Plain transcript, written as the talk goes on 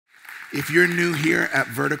If you're new here at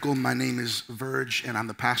Vertical, my name is Virgil, and I'm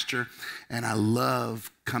the pastor, and I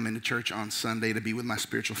love coming to church on Sunday to be with my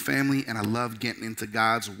spiritual family, and I love getting into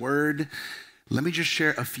God's Word. Let me just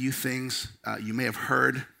share a few things you may have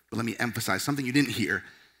heard, but let me emphasize something you didn't hear.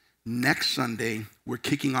 Next Sunday, we're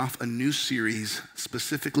kicking off a new series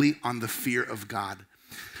specifically on the fear of God.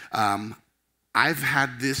 I've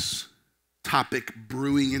had this topic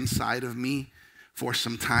brewing inside of me for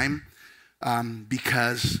some time.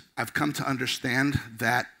 Because I've come to understand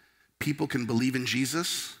that people can believe in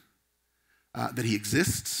Jesus, that he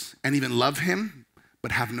exists, and even love him,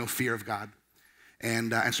 but have no fear of God.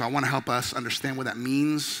 And so I want to help us understand what that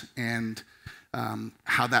means and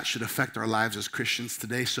how that should affect our lives as Christians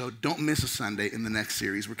today. So don't miss a Sunday in the next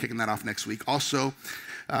series. We're kicking that off next week. Also,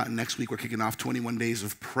 next week we're kicking off 21 days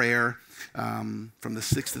of prayer from the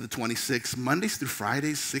 6th to the 26th, Mondays through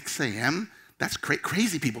Fridays, 6 a.m., That's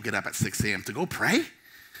crazy people get up at 6 a.m. to go pray.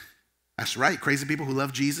 That's right, crazy people who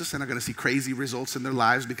love Jesus and are going to see crazy results in their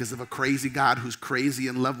lives because of a crazy God who's crazy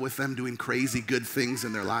in love with them, doing crazy good things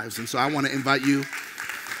in their lives. And so I want to invite you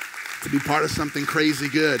to be part of something crazy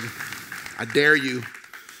good. I dare you.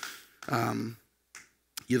 The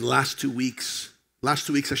last 2 weeks I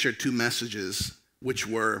shared two messages, which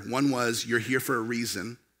were, one was, you're here for a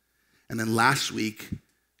reason. And then last week,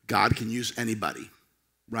 God can use anybody,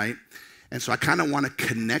 right? And so I kind of want to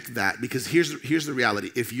connect that because here's the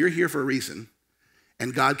reality. If you're here for a reason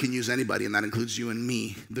and God can use anybody, and that includes you and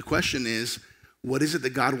me, the question is, what is it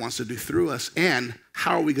that God wants to do through us and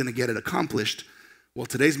how are we going to get it accomplished? Well,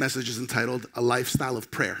 today's message is entitled A Lifestyle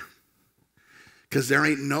of Prayer. Because there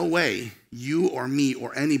ain't no way you or me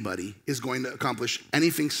or anybody is going to accomplish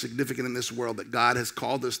anything significant in this world that God has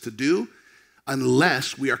called us to do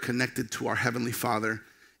unless we are connected to our Heavenly Father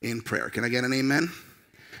in prayer. Can I get an amen?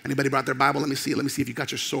 Anybody brought their Bible? Let me see if you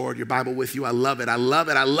got your sword, your Bible with you. I love it.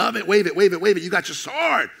 Wave it. You got your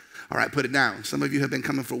sword. All right, put it down. Some of you have been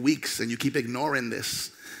coming for weeks and you keep ignoring this.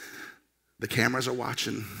 The cameras are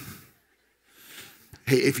watching.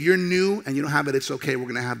 Hey, if you're new and you don't have it, it's okay. We're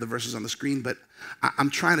going to have the verses on the screen, but I'm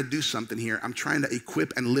trying to do something here. I'm trying to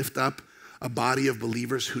equip and lift up a body of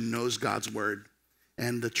believers who knows God's word.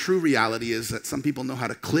 And the true reality is that some people know how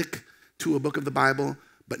to click to a book of the Bible,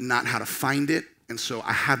 but not how to find it. And so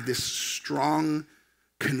I have this strong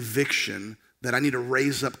conviction that I need to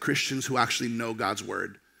raise up Christians who actually know God's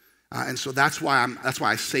word. And so that's why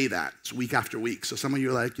I say that. It's week after week. So some of you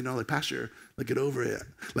are like, Pastor, get over it.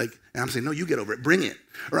 And I'm saying, no, you get over it. Bring it.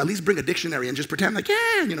 Or at least bring a dictionary and just pretend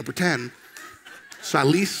pretend. So at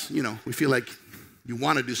least, we feel like you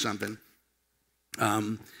want to do something.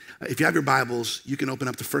 If you have your Bibles, you can open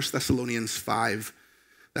up to 1 Thessalonians 5.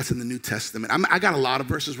 That's in the New Testament. I got a lot of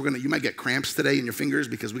verses. You might get cramps today in your fingers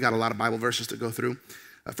because we got a lot of Bible verses to go through.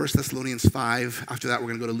 1 Thessalonians 5. After that, we're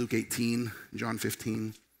going to go to Luke 18, John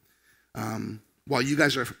 15. While you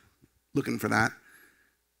guys are looking for that,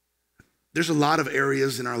 there's a lot of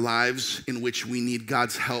areas in our lives in which we need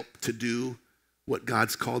God's help to do what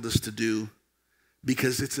God's called us to do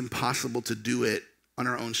because it's impossible to do it on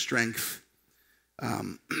our own strength.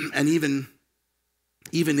 And even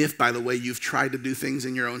if, by the way, you've tried to do things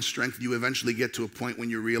in your own strength, you eventually get to a point when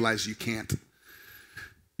you realize you can't.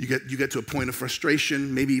 You get to a point of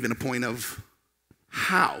frustration, maybe even a point of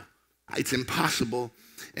how. It's impossible.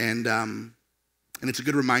 And it's a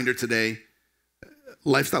good reminder today,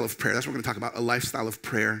 lifestyle of prayer. That's what we're going to talk about, a lifestyle of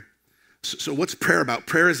prayer. So what's prayer about?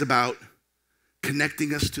 Prayer is about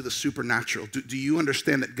connecting us to the supernatural. Do you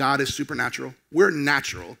understand that God is supernatural? We're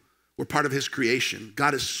natural. We're part of his creation.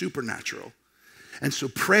 God is supernatural. And so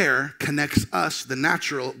prayer connects us, the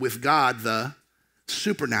natural, with God, the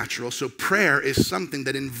supernatural. So prayer is something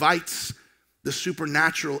that invites the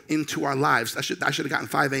supernatural into our lives. I should have gotten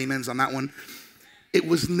 5 amens on that one. It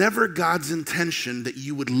was never God's intention that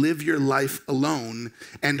you would live your life alone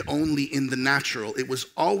and only in the natural. It was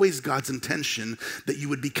always God's intention that you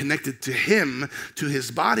would be connected to him, to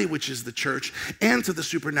his body, which is the church, and to the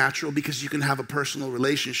supernatural because you can have a personal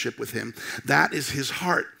relationship with him. That is his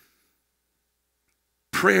heart.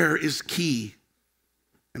 Prayer is key,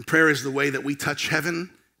 and prayer is the way that we touch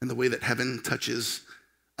heaven and the way that heaven touches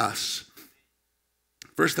us.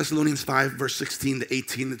 1 Thessalonians 5, verse 16 to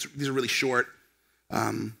 18, these are really short.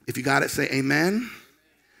 If you got it, say amen.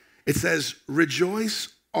 It says, rejoice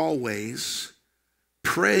always,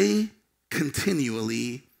 pray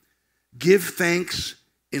continually, give thanks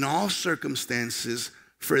in all circumstances,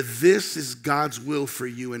 for this is God's will for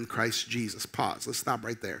you in Christ Jesus. Pause, let's stop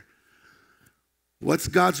right there. What's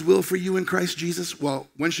God's will for you in Christ Jesus? Well,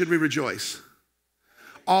 when should we rejoice?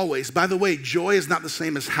 Always. By the way, joy is not the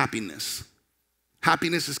same as happiness.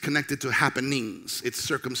 Happiness is connected to happenings. It's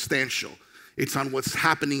circumstantial. It's on what's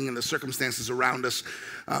happening in the circumstances around us,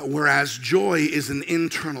 whereas joy is an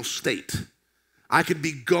internal state. I could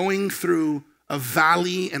be going through a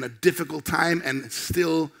valley and a difficult time and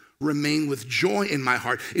still remain with joy in my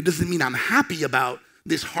heart. It doesn't mean I'm happy about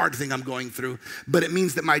this hard thing I'm going through, but it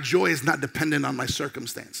means that my joy is not dependent on my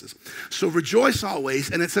circumstances. So rejoice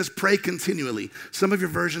always, and it says pray continually. Some of your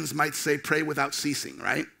versions might say pray without ceasing,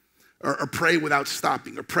 right? Or pray without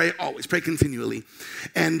stopping, or pray always, pray continually.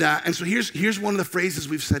 And so here's one of the phrases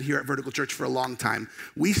we've said here at Vertical Church for a long time.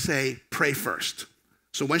 We say pray first.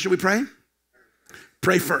 So when should we pray?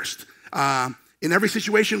 Pray first. In every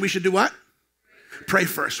situation, we should do what? Pray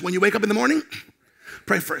first. When you wake up in the morning,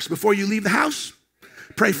 pray first. Before you leave the house,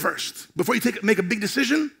 pray first. Before you make a big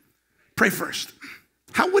decision, pray first.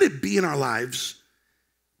 How would it be in our lives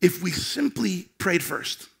if we simply prayed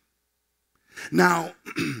first? Now,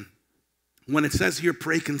 when it says here,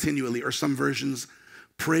 pray continually, or some versions,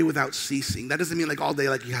 pray without ceasing, that doesn't mean like all day,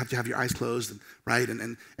 like you have to have your eyes closed, right?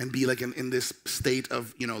 And be like in this state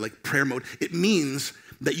of, like prayer mode. It means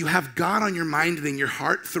that you have God on your mind and in your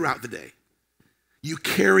heart throughout the day. You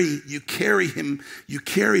carry him, you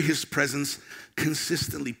carry his presence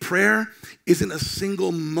consistently. Prayer isn't a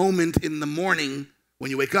single moment in the morning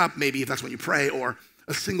when you wake up, maybe if that's when you pray, or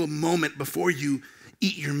a single moment before you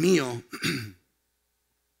eat your meal.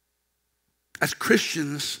 As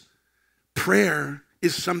Christians, prayer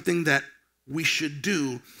is something that we should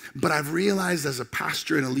do, but I've realized as a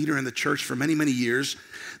pastor and a leader in the church for many, many years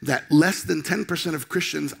that less than 10% of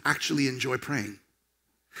Christians actually enjoy praying.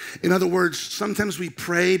 In other words, sometimes we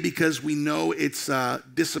pray because we know it's a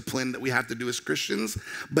discipline that we have to do as Christians,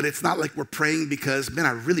 but it's not like we're praying because, man,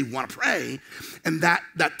 I really want to pray. And that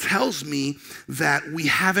tells me that we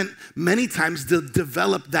haven't many times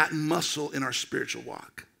developed that muscle in our spiritual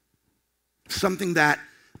walk. Something that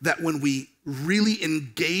when we really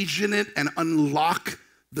engage in it and unlock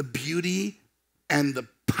the beauty and the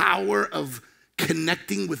power of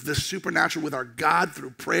connecting with the supernatural, with our God through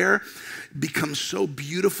prayer, becomes so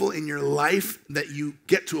beautiful in your life that you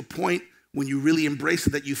get to a point when you really embrace it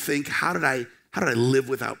that you think, how did I live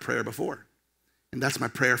without prayer before? And that's my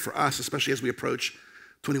prayer for us, especially as we approach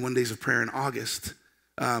 21 days of prayer in August.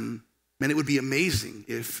 Man, it would be amazing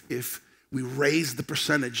if we raise the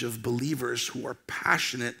percentage of believers who are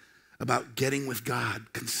passionate about getting with God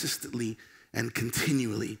consistently and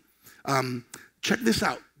continually. Check this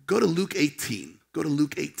out. Go to Luke 18. Go to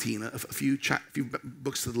Luke 18, a few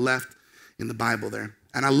books to the left in the Bible there.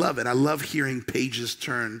 And I love it. I love hearing pages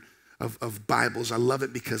turn of Bibles. I love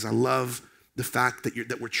it because I love the fact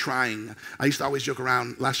that we're trying. I used to always joke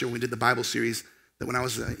around last year when we did the Bible series that when I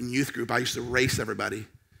was in youth group, I used to race everybody.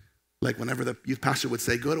 Like whenever the youth pastor would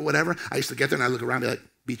say, go to whatever, I used to get there and I'd look around and be like,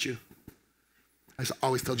 beat you. I used to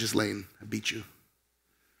always tell Ghislaine, I beat you.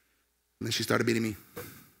 And then she started beating me.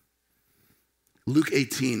 Luke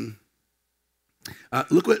 18.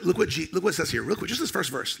 Look what it says here. Real quick, just this first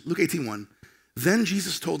verse. Luke 18:1. Then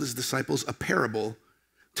Jesus told his disciples a parable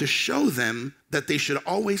to show them that they should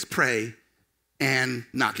always pray and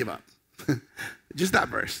not give up. Just that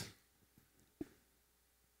verse.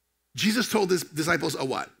 Jesus told his disciples a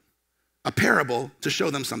what? A parable to show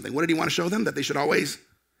them something. What did he want to show them? That they should always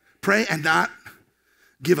pray and not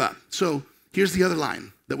give up. So here's the other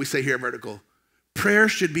line that we say here at Vertical. Prayer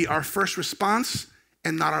should be our first response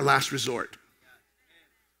and not our last resort.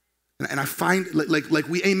 And I find like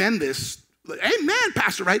we amen this. Like, amen,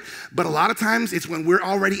 pastor, right? But a lot of times it's when we're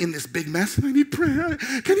already in this big mess and I need prayer.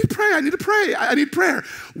 Can you pray? I need to pray. I need prayer.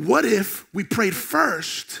 What if we prayed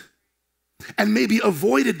first and maybe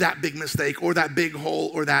avoided that big mistake or that big hole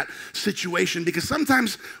or that situation? Because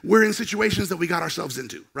sometimes we're in situations that we got ourselves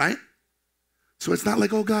into, right? So it's not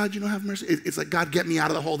like, oh God, have mercy. It's like, God, get me out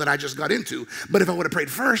of the hole that I just got into. But if I would have prayed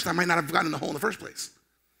first, I might not have gotten in the hole in the first place.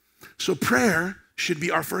 So prayer should be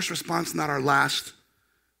our first response, not our last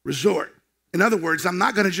resort. In other words, I'm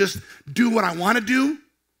not gonna just do what I wanna do,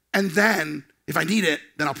 and then if I need it,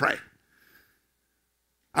 then I'll pray.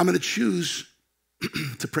 I'm gonna choose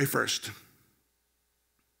to pray first.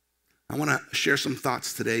 I wanna share some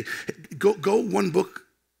thoughts today. Go one book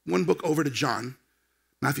over to John.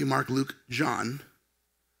 Matthew, Mark, Luke, John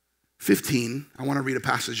 15. I want to read a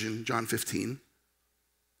passage in John 15.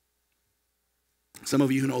 Some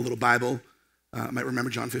of you who know a little Bible might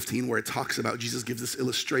remember John 15 where it talks about Jesus gives this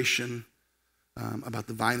illustration about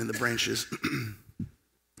the vine and the branches.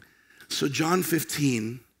 So John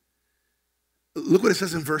 15, look what it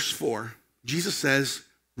says in verse 4. Jesus says,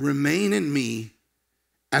 remain in me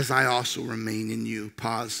as I also remain in you.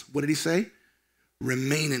 Pause. What did he say?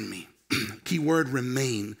 Remain in me. Key word,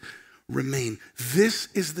 remain. remain. This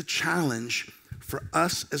is the challenge for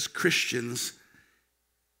us as Christians,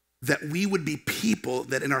 that we would be people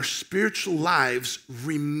that in our spiritual lives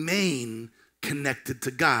remain connected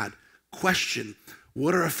to God. Question,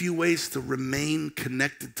 what are a few ways to remain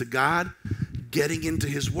connected to God? Getting into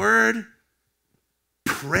his word,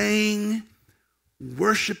 praying,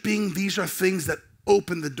 worshiping. These are things that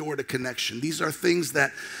open the door to connection. These are things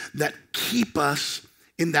that keep us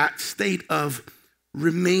in that state of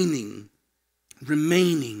remaining.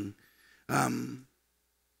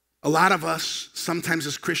 A lot of us, sometimes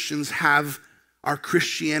as Christians, have our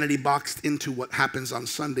Christianity boxed into what happens on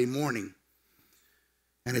Sunday morning.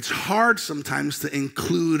 And it's hard sometimes to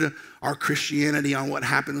include our Christianity on what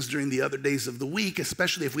happens during the other days of the week,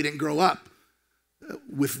 especially if we didn't grow up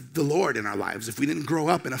with the Lord in our lives, if we didn't grow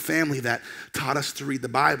up in a family that taught us to read the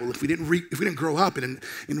Bible, if we didn't grow up in an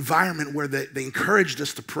environment where they encouraged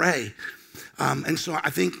us to pray. And so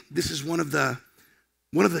I think this is one of the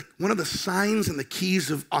signs and the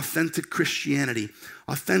keys of authentic Christianity.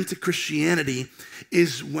 Authentic Christianity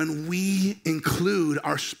is when we include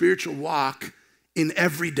our spiritual walk in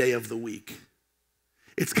every day of the week.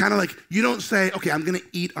 It's kind of like, you don't say, okay, I'm gonna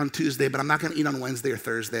eat on Tuesday, but I'm not gonna eat on Wednesday or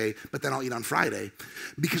Thursday, but then I'll eat on Friday,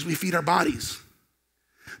 because we feed our bodies.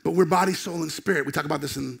 But we're body, soul, and spirit. We talk about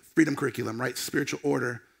this in Freedom Curriculum, right? Spiritual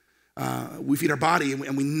order. We feed our body,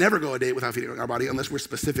 and we never go a day without feeding our body unless we're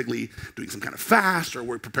specifically doing some kind of fast or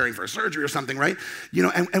we're preparing for a surgery or something, right?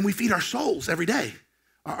 And we feed our souls every day.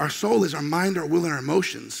 Our soul is our mind, our will, and our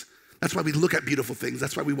emotions. That's why we look at beautiful things.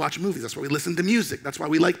 That's why we watch movies. That's why we listen to music. That's why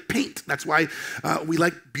we like paint. That's why we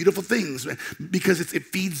like beautiful things, because it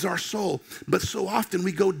feeds our soul. But so often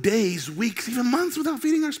we go days, weeks, even months without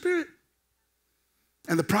feeding our spirit.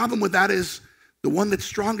 And the problem with that is the one that's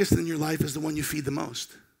strongest in your life is the one you feed the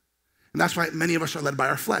most. And that's why many of us are led by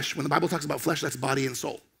our flesh. When the Bible talks about flesh, that's body and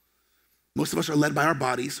soul. Most of us are led by our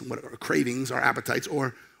bodies, what our cravings, our appetites,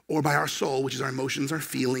 or by our soul, which is our emotions, our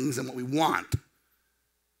feelings, and what we want.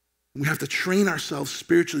 We have to train ourselves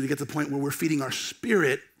spiritually to get to the point where we're feeding our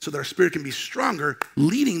spirit so that our spirit can be stronger,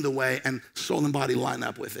 leading the way, and soul and body line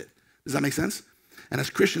up with it. Does that make sense? And as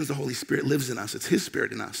Christians, the Holy Spirit lives in us. It's his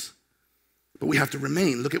spirit in us. But we have to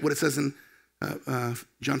remain. Look at what it says in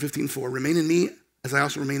John 15:4. Remain in me as I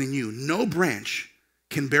also remain in you. No branch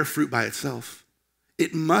can bear fruit by itself.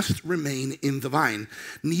 It must remain in the vine.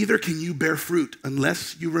 Neither can you bear fruit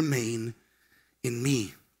unless you remain in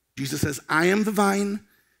me. Jesus says, I am the vine,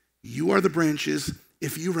 you are the branches.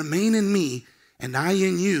 If you remain in me and I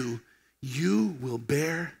in you, you will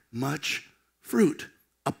bear much fruit.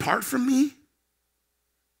 Apart from me,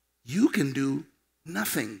 you can do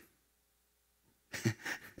nothing.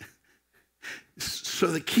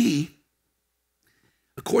 So the key,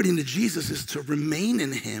 according to Jesus, is to remain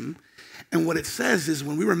in him. And what it says is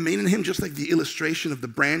when we remain in him, just like the illustration of the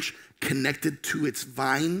branch connected to its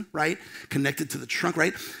vine, right? Connected to the trunk,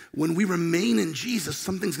 right? When we remain in Jesus,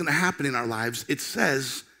 something's gonna happen in our lives. It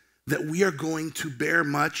says that we are going to bear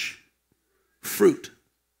much fruit.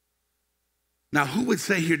 Now, who would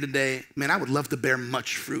say here today, man, I would love to bear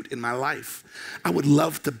much fruit in my life. I would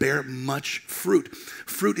love to bear much fruit.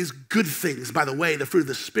 Fruit is good things. By the way, the fruit of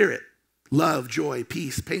the Spirit. Love, joy,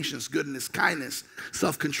 peace, patience, goodness, kindness,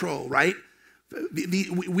 self-control, right?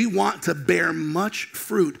 We want to bear much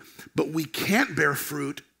fruit, but we can't bear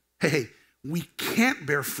fruit. Hey, we can't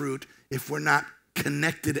bear fruit if we're not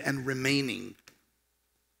connected and remaining.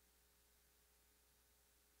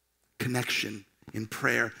 Connection in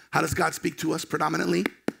prayer. How does God speak to us predominantly?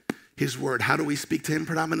 His word. How do we speak to him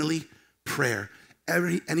predominantly? Prayer.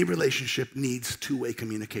 Any relationship needs two-way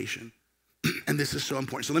communication. And this is so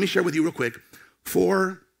important. So let me share with you real quick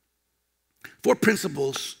four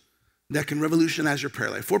principles that can revolutionize your prayer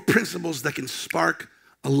life. 4 principles that can spark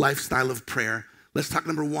a lifestyle of prayer. Let's talk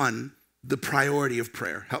number 1, the priority of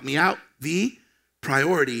prayer. Help me out. The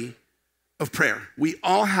priority of prayer. We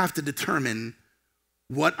all have to determine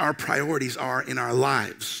what our priorities are in our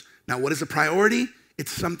lives. Now, what is a priority?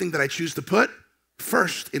 It's something that I choose to put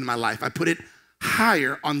first in my life. I put it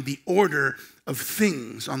higher on the order of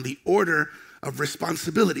things, on the order of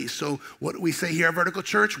responsibilities. So what we say here at Vertical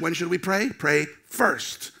Church, when should we pray? Pray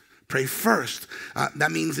first. Pray first.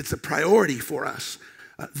 That means it's a priority for us.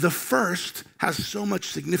 The first has so much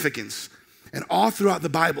significance. And all throughout the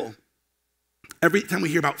Bible, every time we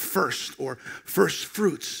hear about first or first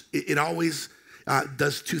fruits, it always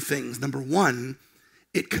does 2 things. Number 1,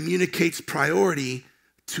 it communicates priority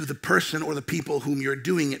to the person or the people whom you're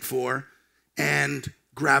doing it for and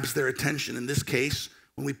grabs their attention. In this case,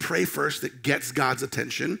 when we pray first, it gets God's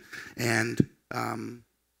attention and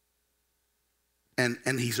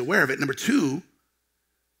he's aware of it. Number 2,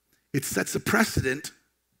 It sets a precedent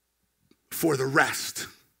for the rest.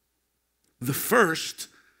 The first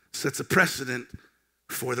sets a precedent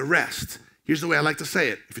for the rest. Here's the way I like to say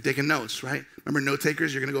it. If you're taking notes, right? Remember, note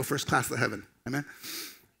takers, you're going to go first class to heaven. Amen?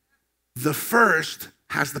 The first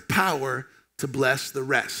has the power to bless the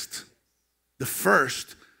rest. The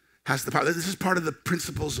first has the power. This is part of the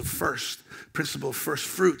principles of principle of first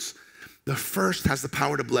fruits. The first has the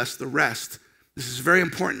power to bless the rest. This is very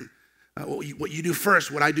important. What you do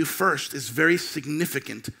first, what I do first is very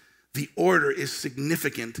significant. The order is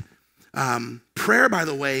significant. Prayer, by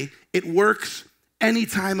the way, it works any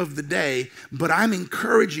time of the day, but I'm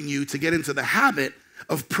encouraging you to get into the habit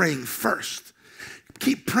of praying first.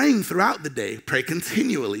 Keep praying throughout the day. Pray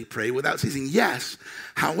continually. Pray without ceasing. Yes.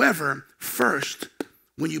 However, first,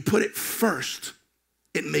 when you put it first,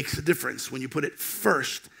 it makes a difference. When you put it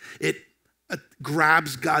first, it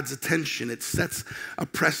grabs God's attention. It sets a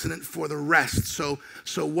precedent for the rest. So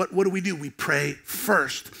what do? We pray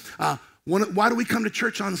first. Why do we come to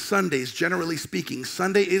church on Sundays, generally speaking?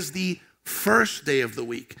 Sunday is the first day of the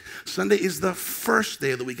week. Sunday is the first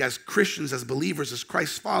day of the week. As Christians, as believers, as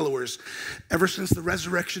Christ followers, ever since the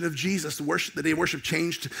resurrection of Jesus, the day of worship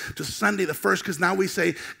changed to Sunday the first, because now we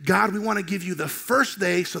say, God, we want to give you the first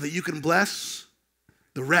day so that you can bless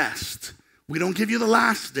the rest. We don't give you the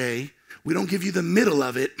last day. We don't give you the middle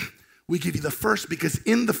of it. We give you the first, because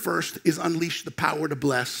in the first is unleashed the power to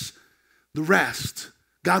bless the rest.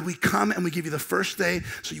 God, we come and we give you the first day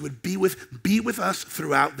so you would be with us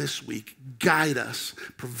throughout this week. Guide us.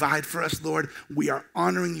 Provide for us, Lord. We are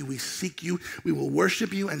honoring you. We seek you. We will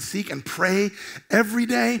worship you and seek and pray every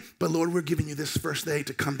day. But Lord, we're giving you this first day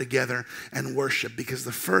to come together and worship, because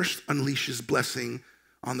the first unleashes blessing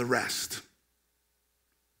on the rest.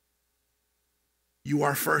 You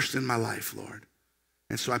are first in my life, Lord.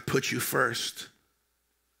 And so I put you first.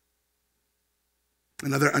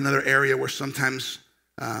 Another area where sometimes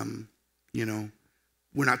we're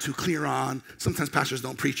not too clear on. Sometimes pastors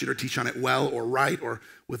don't preach it or teach on it well or right or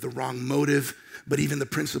with the wrong motive. But even the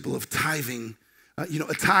principle of tithing, a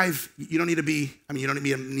tithe, you don't need to be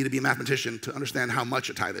a mathematician to understand how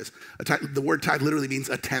much a tithe is. The word tithe literally means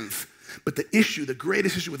a tenth. But the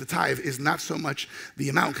greatest issue with the tithe is not so much the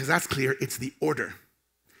amount, because that's clear, it's the order.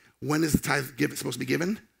 When is the tithe supposed to be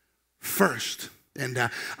given? First. And I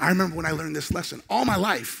remember when I learned this lesson, all my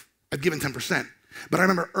life, I've given 10%. But I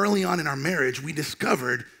remember early on in our marriage, we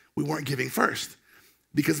discovered we weren't giving first.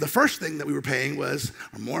 Because the first thing that we were paying was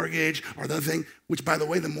our mortgage, or the other thing, which, by the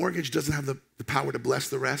way, the mortgage doesn't have the power to bless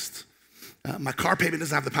the rest. My car payment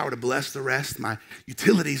doesn't have the power to bless the rest. My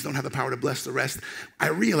utilities don't have the power to bless the rest. I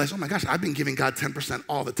realized, oh my gosh, I've been giving God 10%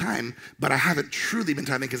 all the time, but I haven't truly been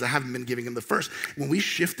tithing because I haven't been giving him the first. When we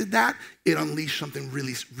shifted that, it unleashed something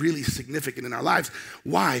really, really significant in our lives.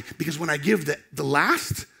 Why? Because when I give the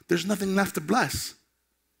last, there's nothing left to bless.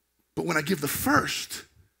 But when I give the first,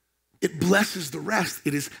 it blesses the rest.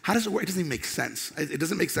 How does it work? It doesn't even make sense. It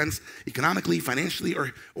doesn't make sense economically, financially,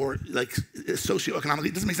 or like socioeconomically.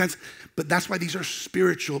 It doesn't make sense. But that's why these are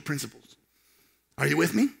spiritual principles. Are you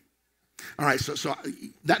with me? All right, so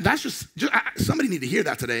that's just somebody need to hear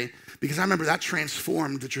that today, because I remember that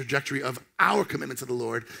transformed the trajectory of our commitment to the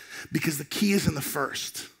Lord, because the key is in the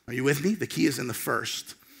first. Are you with me? The key is in the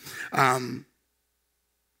first. I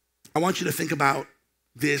want you to think about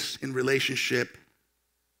this in relationship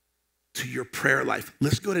to your prayer life.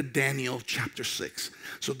 Let's go to Daniel chapter 6.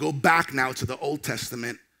 So go back now to the Old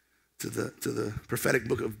Testament, to the prophetic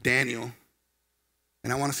book of Daniel.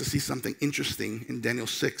 And I want us to see something interesting in Daniel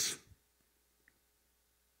 6.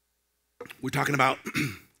 We're talking about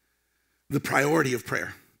the priority of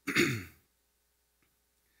prayer.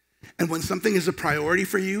 And when something is a priority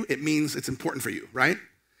for you, it means it's important for you, right?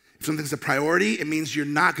 If something's a priority, it means you're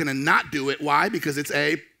not gonna not do it. Why? Because it's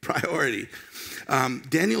a priority.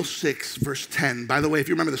 Daniel 6, verse 10. By the way, if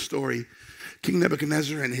you remember the story, King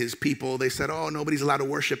Nebuchadnezzar and his people, they said, oh, nobody's allowed to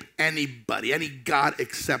worship anybody, any god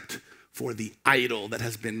except for the idol that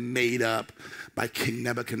has been made up by King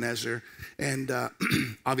Nebuchadnezzar. And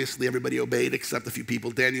obviously everybody obeyed except a few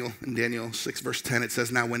people. In Daniel 6, verse 10, it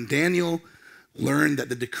says, now when Daniel learned that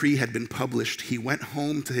the decree had been published, he went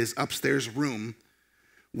home to his upstairs room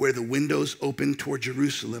where the windows opened toward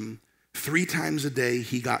Jerusalem. 3 times a day,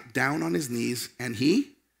 he got down on his knees and he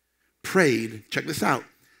prayed, check this out,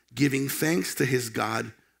 giving thanks to his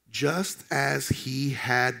God just as he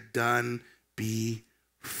had done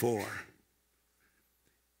before.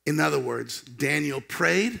 In other words, Daniel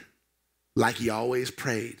prayed like he always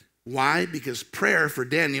prayed. Why? Because prayer for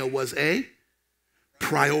Daniel was a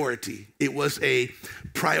priority. It was a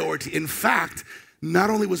priority. In fact, not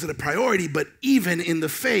only was it a priority, but even in the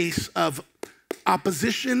face of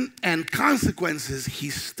opposition and consequences, he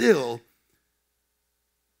still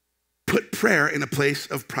put prayer in a place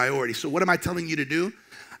of priority. So what am I telling you to do?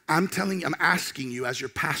 I'm asking you as your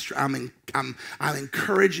pastor, I'm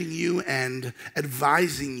encouraging you and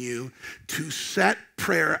advising you to set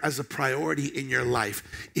prayer as a priority in your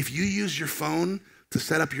life. If you use your phone to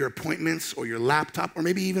set up your appointments or your laptop or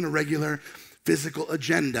maybe even a regular physical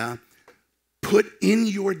agenda, put in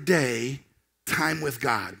your day time with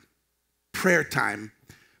God, prayer time.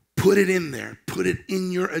 Put it in there. Put it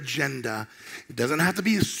in your agenda. It doesn't have to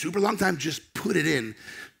be a super long time. Just put it in,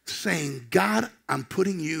 saying, God, I'm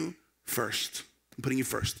putting you first. I'm putting you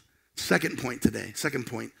first. Second point today. Second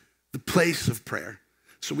point, the place of prayer.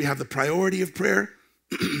 So we have the priority of prayer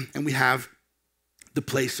and we have the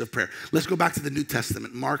place of prayer. Let's go back to the New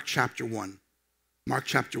Testament, Mark chapter 1. Mark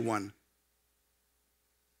chapter 1.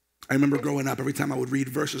 I remember growing up, every time I would read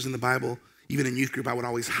verses in the Bible, even in youth group, I would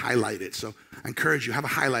always highlight it. So I encourage you, have a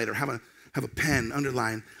highlighter, have a pen,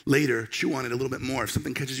 underline, later, chew on it a little bit more if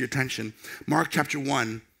something catches your attention. Mark chapter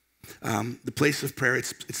 1, the place of prayer,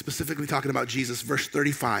 it's specifically talking about Jesus, verse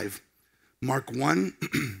 35. Mark 1,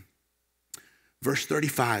 verse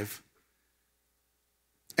 35.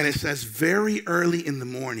 And it says, very early in the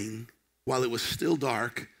morning, while it was still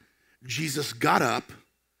dark, Jesus got up,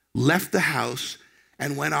 left the house,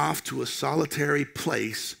 and went off to a solitary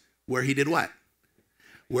place where he did what?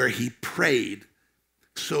 Where he prayed.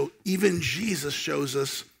 So even Jesus shows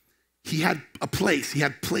us he had a place, he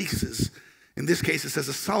had places. In this case, it says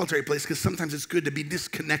a solitary place because sometimes it's good to be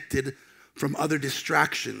disconnected from other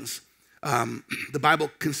distractions. The Bible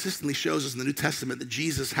consistently shows us in the New Testament that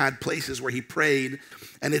Jesus had places where he prayed,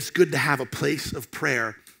 and it's good to have a place of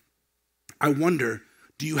prayer. I wonder,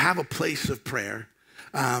 do you have a place of prayer?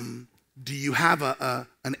 Do you have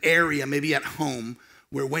an area, maybe at home,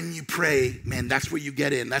 where when you pray, man, that's where you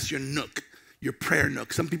get in. That's your nook, your prayer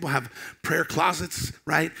nook. Some people have prayer closets,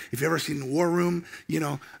 right? If you've ever seen War Room,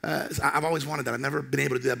 I've always wanted that. I've never been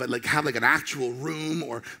able to do that, but like have like an actual room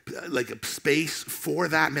or like a space for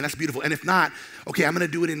that, man, that's beautiful. And if not, okay, I'm gonna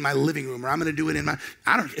do it in my living room or I'm gonna do it in my,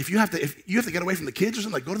 if you have to get away from the kids or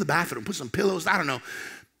something, like go to the bathroom, put some pillows, I don't know,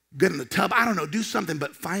 get in the tub, I don't know, do something,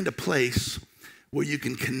 but find a place where you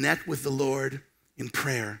can connect with the Lord in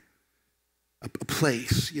prayer. A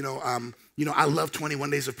place, I love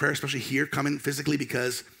 21 days of prayer, especially here coming physically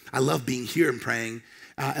because I love being here and praying.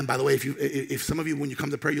 And by the way, if some of you, when you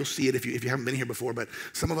come to prayer, you'll see it if you haven't been here before, but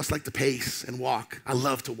some of us like to pace and walk. I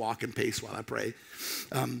love to walk and pace while I pray.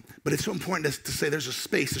 But it's so important to say there's a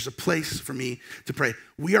space, there's a place for me to pray.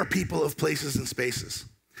 We are people of places and spaces.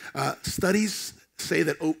 Studies say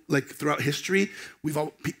that throughout history,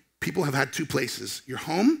 people have had two places, your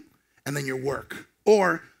home and then your work,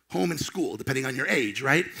 or home and school, depending on your age,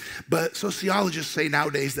 right? But sociologists say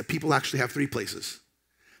nowadays that people actually have three places.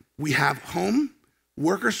 We have home,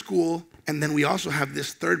 work or school, and then we also have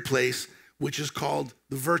this third place, which is called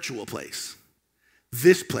the virtual place.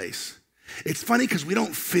 This place. It's funny because we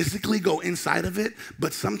don't physically go inside of it,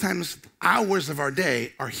 but sometimes hours of our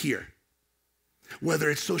day are here. Whether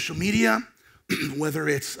it's social media, whether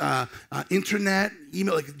it's internet,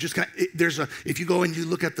 email, if you go and you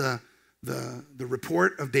look at the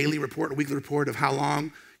report of daily report, a weekly report of how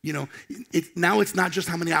long, now it's not just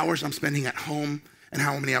how many hours I'm spending at home and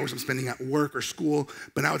how many hours I'm spending at work or school,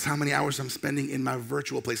 but now it's how many hours I'm spending in my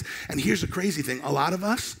virtual place. And here's the crazy thing. A lot of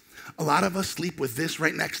us sleep with this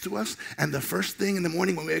right next to us, and the first thing in the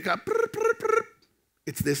morning when we wake up,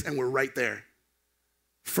 it's this, and we're right there.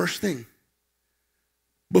 First thing.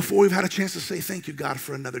 Before we've had a chance to say, thank you, God,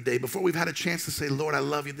 for another day. Before we've had a chance to say, Lord, I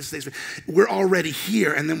love you, this day's, we're already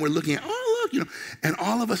here. And then we're looking at, oh, look, and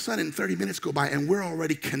all of a sudden 30 minutes go by and we're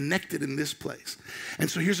already connected in this place. And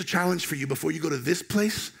so here's a challenge for you. Before you go to this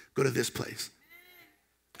place, go to this place.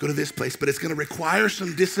 Go to this place, but it's gonna require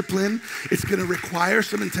some discipline. It's gonna require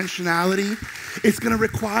some intentionality. It's gonna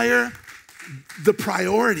require the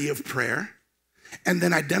priority of prayer. And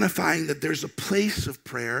then identifying that there's a place of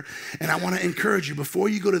prayer. And I want to encourage you before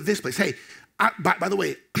you go to this place. Hey, by the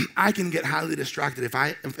way, I can get highly distracted if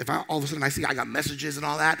I all of a sudden I see I got messages and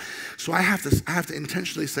all that. So I have to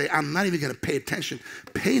intentionally say I'm not even going to pay attention.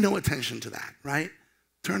 Pay no attention to that, right?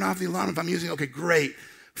 Turn off the alarm if I'm using. Okay, great.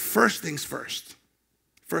 First things first.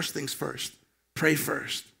 First things first. Pray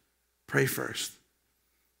first. Pray first.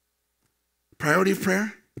 Priority of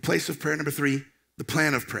prayer. The place of prayer. Number 3. The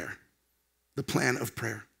plan of prayer. The plan of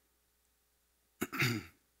prayer.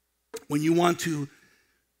 When you want to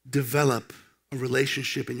develop a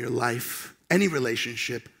relationship in your life, any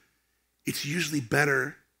relationship, it's usually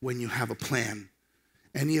better when you have a plan.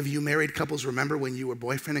 Any of you married couples remember when you were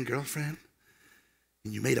boyfriend and girlfriend?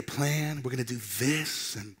 and you made a plan. We're going to do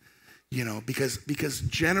this. And, because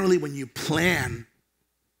generally when you plan,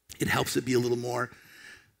 it helps it be a little more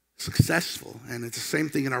successful. And it's the same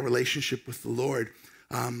thing in our relationship with the Lord.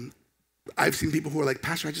 I've seen people who are like,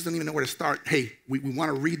 Pastor, I just don't even know where to start. Hey, we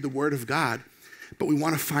want to read the Word of God, but we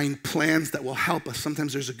want to find plans that will help us.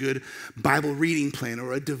 Sometimes there's a good Bible reading plan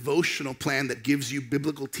or a devotional plan that gives you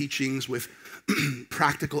biblical teachings with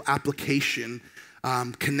practical application,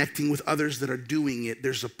 connecting with others that are doing it.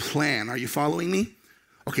 There's a plan. Are you following me?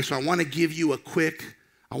 Okay, so I want to give you a quick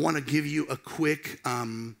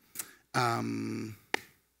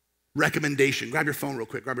recommendation. Grab your phone real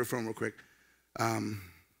quick.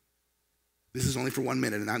 This is only for 1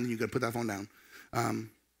 minute, and then you're going to put that phone down.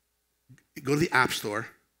 Go to the App Store,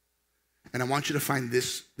 and I want you to find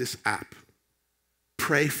this app.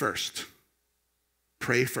 Pray First.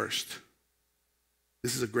 Pray First.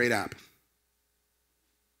 This is a great app.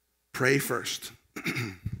 Pray First.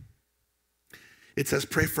 It says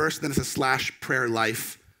Pray First, then it says /prayer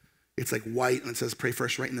life. It's like white, and it says Pray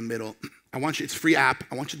First right in the middle. It's a free app.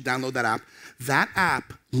 I want you to download that app. That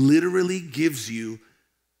app literally gives you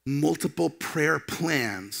multiple prayer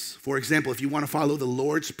plans. For example, if you want to follow the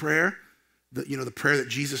Lord's Prayer, the prayer that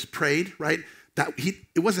Jesus prayed, right?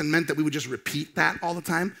 It wasn't meant that we would just repeat that all the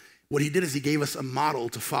time. What he did is he gave us a model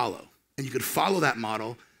to follow, and you could follow that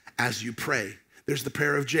model as you pray. There's the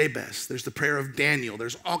prayer of Jabez. There's the prayer of Daniel.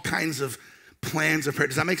 There's all kinds of plans of prayer.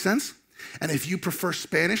 Does that make sense? And if you prefer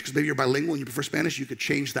Spanish, because maybe you're bilingual and you prefer Spanish, you could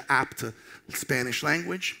change the app to Spanish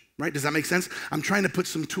language, right? Does that make sense? I'm trying to put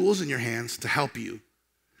some tools in your hands to help you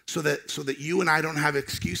so that you and I don't have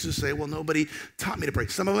excuses to say, well, nobody taught me to pray.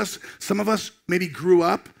 Some of us maybe grew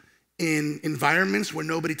up in environments where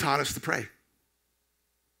nobody taught us to pray.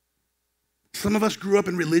 Some of us grew up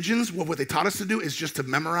in religions where what they taught us to do is just to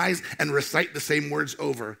memorize and recite the same words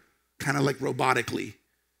over, kind of like robotically,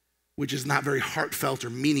 which is not very heartfelt or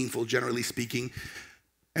meaningful, generally speaking.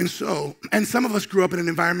 And some of us grew up in an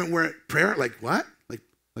environment where prayer, like what?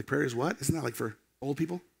 Like prayer is what? Isn't that like for old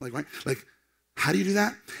people? Like, right? Like, how do you do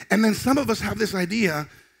that? And then some of us have this idea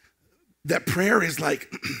that prayer is like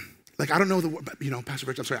I don't know the word, Pastor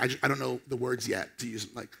Virgil, I'm sorry, I don't know the words yet to use,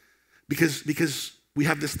 because we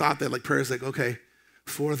have this thought that prayer is like, okay,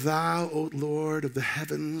 for thou, O Lord of the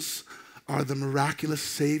heavens, are the miraculous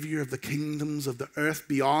savior of the kingdoms of the earth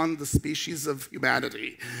beyond the species of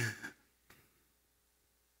humanity.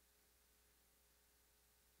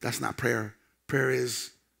 That's not prayer. Prayer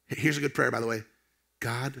is, here's a good prayer, by the way.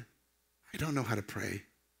 God, I don't know how to pray.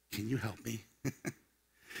 Can you help me?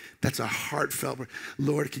 That's a heartfelt prayer.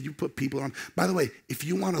 Lord, can you put people on? By the way, if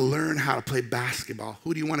you want to learn how to play basketball,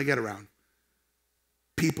 who do you want to get around?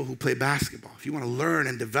 People who play basketball. If you want to learn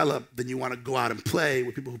and develop, then you want to go out and play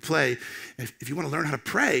with people who play. If you want to learn how to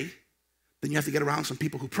pray, then you have to get around some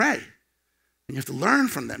people who pray. And you have to learn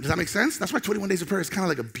from them. Does that make sense? That's why 21 Days of Prayer is kind of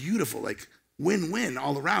like a beautiful, win-win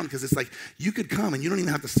all around, because it's like you could come and you don't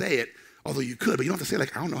even have to say it, although you could, but you don't have to say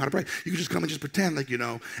I don't know how to pray. You could just come and just pretend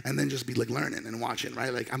and then just be learning and watching,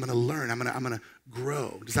 right? I'm going to learn. I'm going to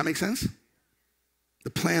grow. Does that make sense?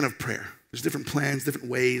 The plan of prayer. There's different plans, different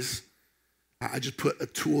ways. I just put a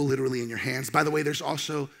tool literally in your hands. By the way, there's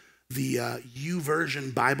also the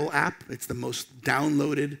YouVersion Bible app. It's the most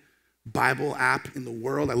downloaded Bible app in the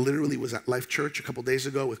world. I literally was at Life Church a couple days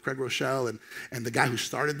ago with Craig Rochelle and the guy who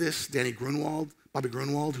started this, Bobby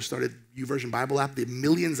Grunwald, who started YouVersion Bible app, the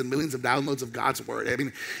millions and millions of downloads of God's word. I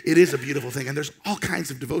mean, it is a beautiful thing. And there's all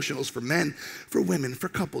kinds of devotionals for men, for women, for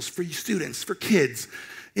couples, for students, for kids,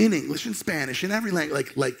 in English and Spanish, in every language.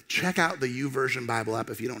 Check out the YouVersion Bible app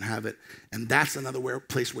if you don't have it. And that's another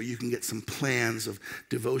place where you can get some plans of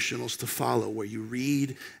devotionals to follow, where you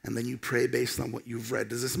read and then you pray based on what you've read.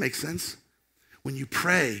 Does this make sense? When you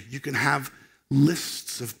pray, you can have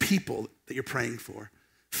lists of people that you're praying for,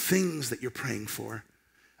 things that you're praying for.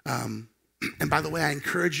 And by the way, I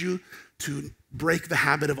encourage you to break the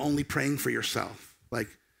habit of only praying for yourself.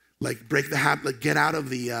 Break the habit, get out of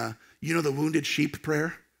the, the wounded sheep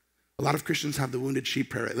prayer. A lot of Christians have the wounded sheep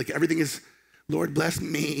prayer. Everything is, Lord, bless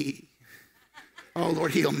me. Oh,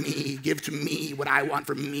 Lord, heal me. Give to me what I want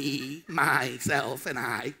for me, myself, and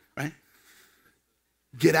I, right?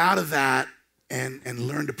 Get out of that and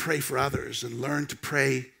learn to pray for others and learn to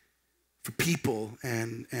pray for people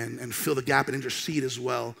and fill the gap and intercede as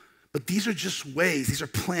well. But these are just ways, these are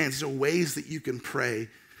plans, these are ways that you can pray.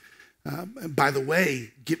 By the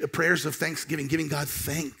way, prayers of thanksgiving, giving God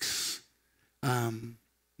thanks.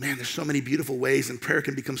 Man, there's so many beautiful ways, and prayer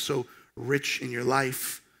can become so rich in your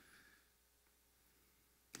life.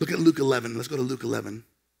 Look at Luke 11. Let's go to Luke 11.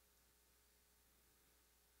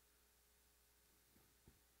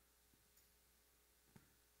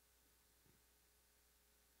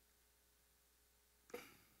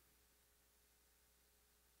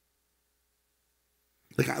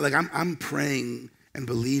 I'm praying and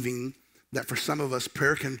believing that for some of us,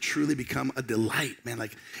 prayer can truly become a delight, man.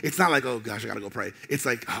 Like, it's not like, oh gosh, I gotta go pray. It's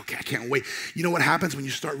like, okay, I can't wait. You know what happens when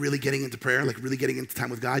you start really getting into prayer, like really getting into time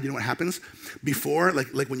with God? You know what happens? Before, like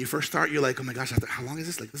when you first start, you're like, oh my gosh, how long is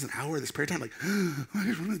this? Like, this is an hour, this prayer time? Like, oh my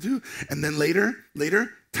gosh, what am I gonna do? And then later,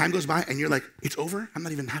 time goes by and you're like, it's over? I'm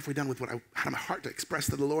not even halfway done with what I had in my heart to express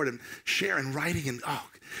to the Lord and share and writing and,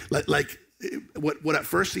 what at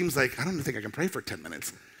first seems like, I don't think I can pray for 10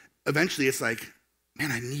 minutes. Eventually it's like, man,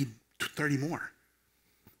 I need 30 more,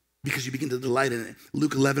 because you begin to delight in it.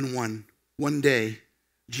 Luke 11:1. One day,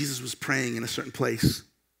 Jesus was praying in a certain place.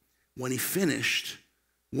 When he finished,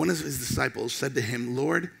 one of his disciples said to him,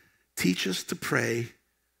 Lord, teach us to pray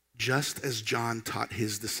just as John taught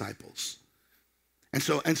his disciples. And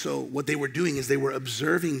so what they were doing is they were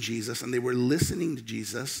observing Jesus and they were listening to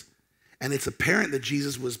Jesus. And it's apparent that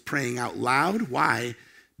Jesus was praying out loud. Why?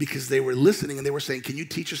 Because they were listening and they were saying, can you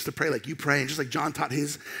teach us to pray like you pray? And just like John taught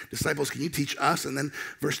his disciples, can you teach us? And then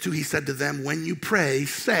verse 2, he said to them, when you pray,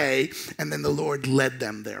 say, and then the Lord led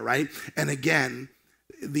them there, right? And again,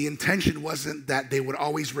 the intention wasn't that they would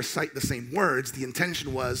always recite the same words. The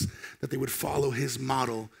intention was that they would follow his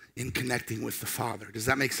model in connecting with the Father. Does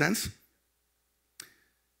that make sense?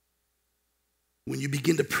 When you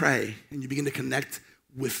begin to pray and you begin to connect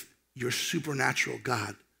with your supernatural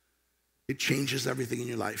God, it changes everything in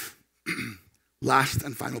your life. Last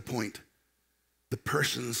and final point, the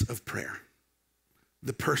persons of prayer.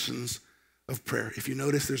 The persons of prayer. If you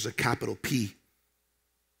notice, there's a capital P,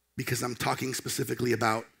 because I'm talking specifically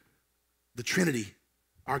about the Trinity.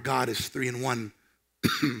 Our God is 3 in 1.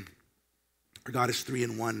 Our God is 3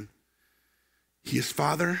 in 1. He is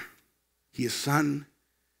Father, he is Son,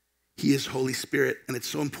 he is Holy Spirit. And it's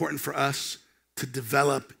so important for us to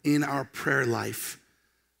develop in our prayer life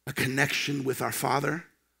a connection with our Father,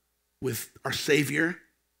 with our Savior,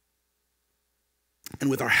 and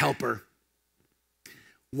with our Helper.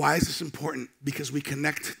 Why is this important? Because we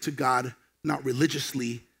connect to God not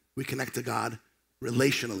religiously, we connect to God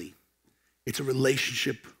relationally. It's a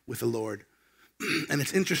relationship with the Lord. And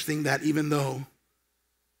it's interesting that even though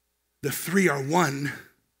the three are one,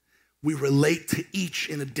 we relate to each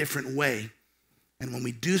in a different way. And when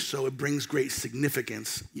we do so, it brings great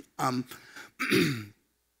significance.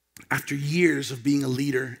 After years of being a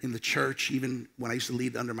leader in the church, even when I used to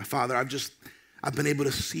lead under my father, I've been able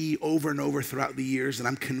to see over and over throughout the years, and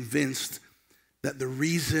I'm convinced that the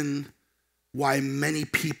reason why many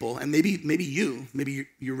people, and maybe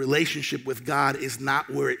your relationship with God is not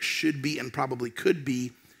where it should be and probably could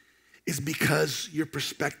be, is because your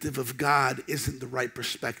perspective of God isn't the right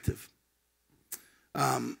perspective.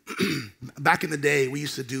 Back in the day, we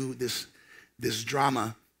used to do this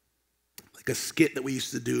drama, like a skit that we used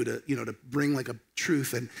to do to bring like a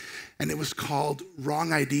truth, and it was called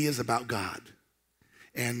Wrong Ideas About God.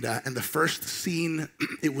 And the first scene,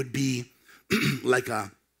 it would be like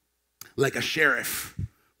a sheriff,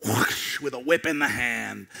 whoosh, with a whip in the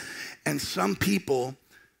hand. And some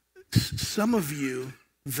of you,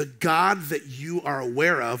 the God that you are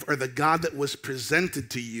aware of, or the God that was presented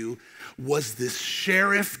to you, was this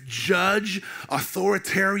sheriff, judge,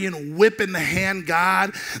 authoritarian, whip in the hand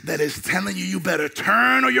God that is telling you better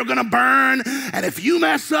turn or you're gonna burn. And if you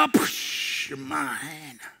mess up, whoosh, you're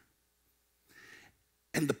mine.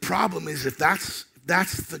 And the problem is, if that's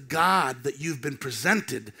the God that you've been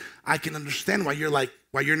presented, I can understand why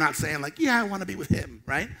you're not saying like, yeah, I want to be with him,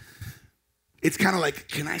 right? It's kind of like,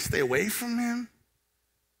 can I stay away from him?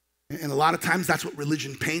 And a lot of times that's what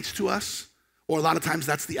religion paints to us, or a lot of times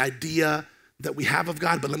that's the idea that we have of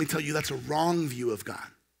God, but let me tell you, that's a wrong view of God.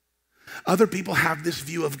 Other people have this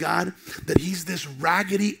view of God that he's this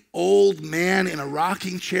raggedy old man in a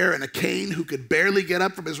rocking chair and a cane who could barely get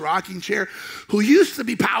up from his rocking chair, who used to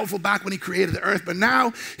be powerful back when he created the earth, but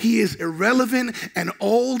now he is irrelevant and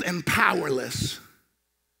old and powerless.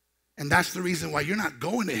 And that's the reason why you're not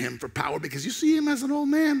going to him for power, because you see him as an old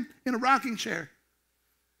man in a rocking chair.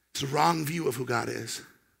 It's a wrong view of who God is.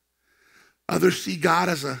 Others see God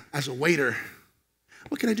as a waiter.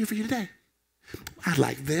 What can I do for you today? I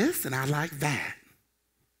like this and I like that.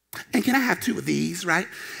 And can I have 2 of these, right?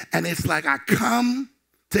 And it's like I come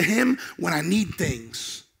to him when I need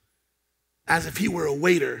things, as if he were a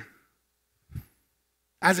waiter,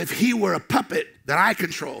 as if he were a puppet that I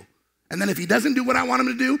control. And then if he doesn't do what I want him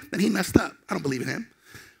to do, then he messed up. I don't believe in him.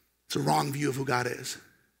 It's a wrong view of who God is.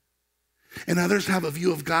 And others have a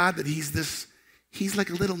view of God that he's like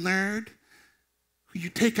a little nerd who you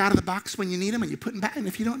take out of the box when you need him and you put him back. And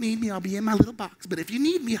if you don't need me, I'll be in my little box. But if you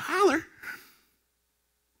need me, holler.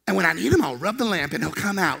 And when I need him, I'll rub the lamp and he'll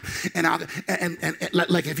come out. And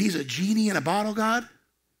like if he's a genie in a bottle, God,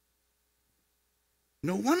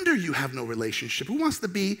 No wonder you have no relationship.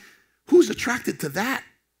 Who's attracted to that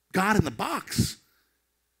God in the box?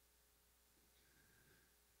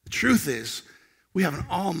 The truth is, we have an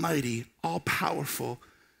almighty, all-powerful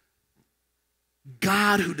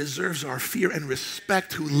God who deserves our fear and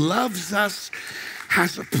respect, who loves us,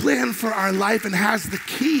 has a plan for our life, and has the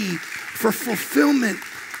key for fulfillment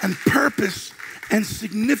and purpose and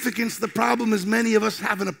significance. The problem is many of us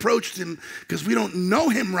haven't approached him because we don't know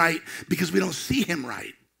him right, because we don't see him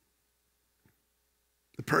right.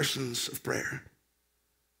 The persons of prayer.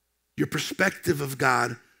 Your perspective of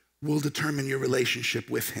God will determine your relationship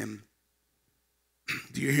with him.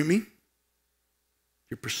 Do you hear me?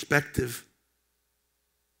 Your perspective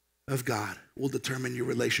of God will determine your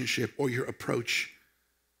relationship or your approach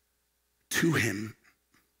to him.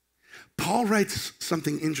 Paul writes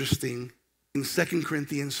something interesting in 2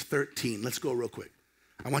 Corinthians 13. Let's go real quick.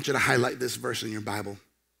 I want you to highlight this verse in your Bible.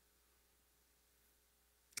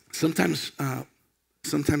 Sometimes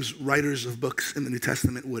writers of books in the New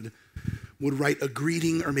Testament would write a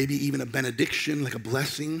greeting or maybe even a benediction, like a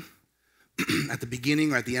blessing at the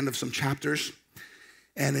beginning or at the end of some chapters.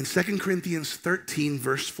 And in 2 Corinthians 13,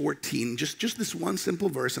 verse 14, just this one simple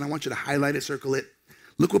verse, and I want you to highlight it, circle it.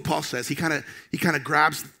 Look what Paul says. He kind of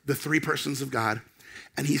grabs the three persons of God,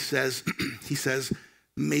 and he says,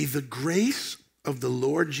 may the grace of the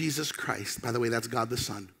Lord Jesus Christ, by the way, that's God the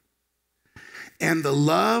Son, and the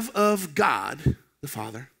love of God the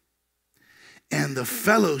Father, and the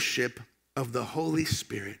fellowship of the Holy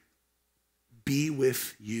Spirit be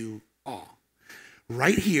with you all.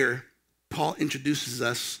 Right here, Paul introduces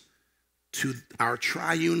us to our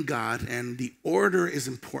triune God, and the order is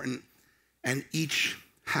important, and each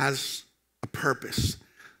has a purpose.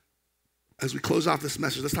 As we close off this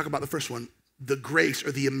message, let's talk about the first one, the grace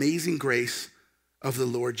or the amazing grace of the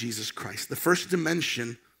Lord Jesus Christ. The first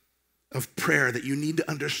dimension of prayer that you need to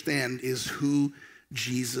understand is who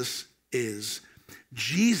Jesus is.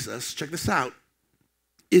 Jesus, check this out,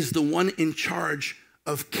 is the one in charge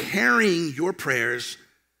of carrying your prayers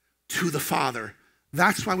to the Father.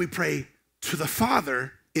 That's why we pray to the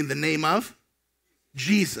Father in the name of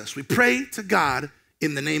Jesus. We pray to God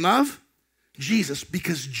in the name of Jesus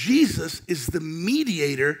because Jesus is the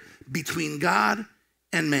mediator between God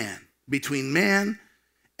and man, between man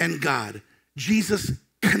and God. Jesus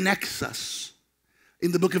connects us.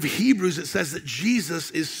 In the book of Hebrews, it says that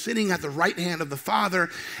Jesus is sitting at the right hand of the Father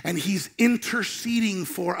and he's interceding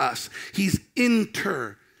for us. He's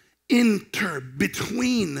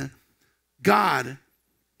between God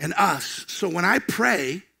and us. So when I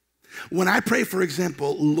pray, for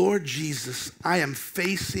example, Lord Jesus, I am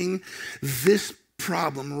facing this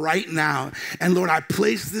problem right now. And Lord, I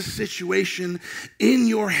place this situation in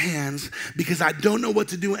your hands because I don't know what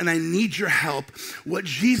to do and I need your help. What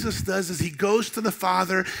Jesus does is he goes to the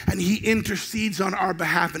Father and he intercedes on our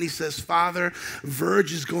behalf and he says, Father,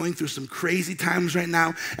 Virg is going through some crazy times right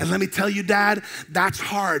now. And let me tell you, Dad, that's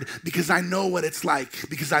hard because I know what it's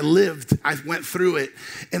like, because I went through it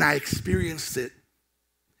and I experienced it.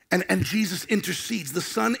 And Jesus intercedes. The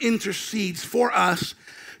Son intercedes for us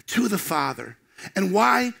to the Father. And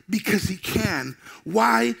why? Because he can.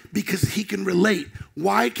 Why? Because he can relate.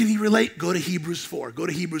 Why can he relate? Go to Hebrews 4. Go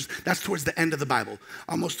to Hebrews. That's towards the end of the Bible,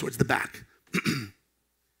 almost towards the back.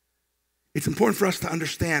 It's important for us to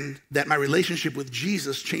understand that my relationship with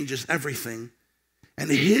Jesus changes everything. And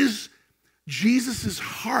Jesus's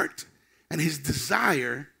heart and his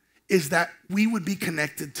desire is that we would be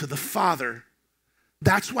connected to the Father.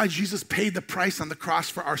 That's why Jesus paid the price on the cross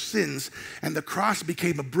for our sins, and the cross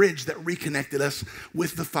became a bridge that reconnected us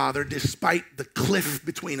with the Father despite the cliff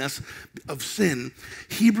between us of sin.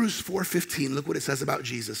 Hebrews 4:15, look what it says about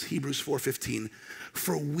Jesus. Hebrews 4:15,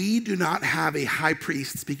 for we do not have a high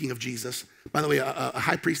priest, speaking of Jesus. By the way, a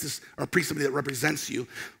high priest is or a priest, somebody that represents you.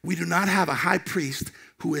 We do not have a high priest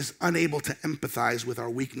who is unable to empathize with our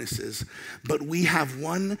weaknesses, but we have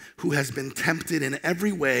one who has been tempted in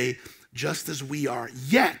every way, just as we are,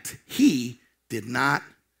 yet he did not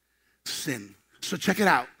sin. So check it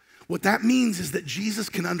out. What that means is that Jesus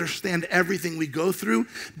can understand everything we go through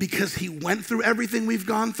because he went through everything we've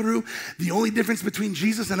gone through. The only difference between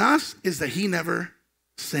Jesus and us is that he never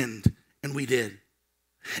sinned, and we did.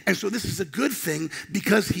 And so this is a good thing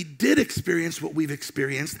because he did experience what we've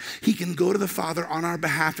experienced. He can go to the Father on our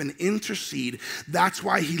behalf and intercede. That's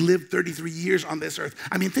why he lived 33 years on this earth.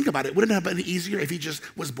 I mean, think about it. Wouldn't it have been easier if he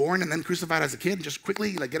just was born and then crucified as a kid and just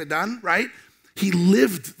quickly get it done, right? He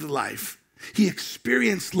lived the life. He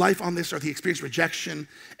experienced life on this earth. He experienced rejection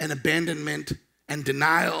and abandonment and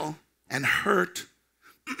denial and hurt,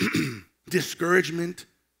 discouragement.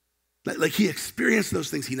 Like he experienced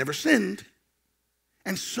those things. He never sinned.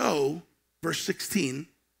 And so, verse 16,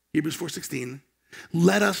 Hebrews 4:16,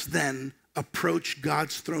 let us then approach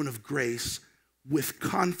God's throne of grace with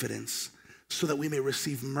confidence so that we may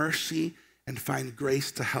receive mercy and find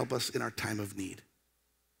grace to help us in our time of need.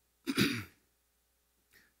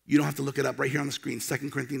 You don't have to look it up right here on the screen,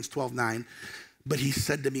 2 Corinthians 12:9. But he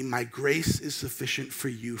said to me, my grace is sufficient for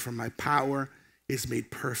you, for my power is made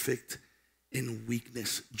perfect in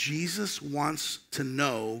weakness. Jesus wants to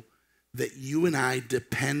know that you and I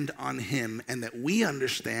depend on him and that we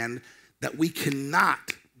understand that we cannot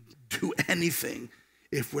do anything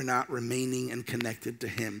if we're not remaining and connected to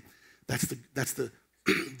him. That's the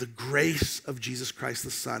grace of Jesus Christ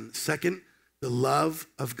the Son. Second, the love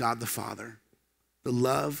of God the Father. The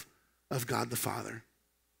love of God the Father.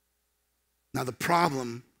 Now, the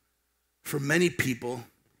problem for many people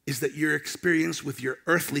is that your experience with your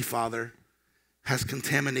earthly father has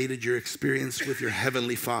contaminated your experience with your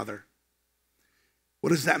heavenly Father. What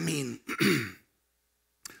does that mean?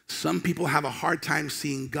 Some people have a hard time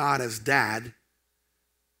seeing God as dad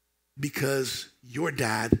because your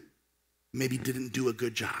dad maybe didn't do a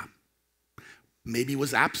good job. Maybe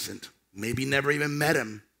was absent. Maybe never even met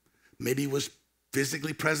him. Maybe was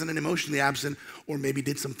physically present and emotionally absent, or maybe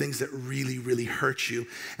did some things that really, really hurt you.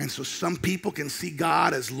 And so some people can see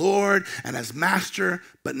God as Lord and as Master,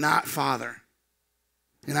 but not Father.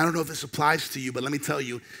 And I don't know if this applies to you, but let me tell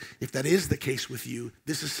you, if that is the case with you,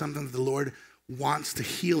 this is something that the Lord wants to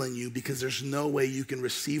heal in you, because there's no way you can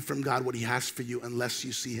receive from God what he has for you unless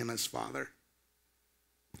you see him as Father.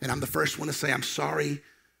 And I'm the first one to say I'm sorry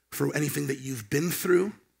for anything that you've been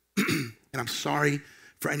through, and I'm sorry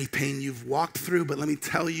for any pain you've walked through, but let me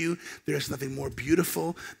tell you, there's nothing more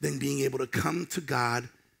beautiful than being able to come to God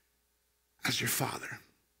as your Father.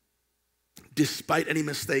 Despite any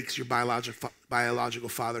mistakes your biological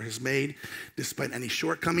father has made, despite any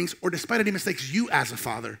shortcomings, or despite any mistakes you as a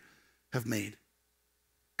father have made,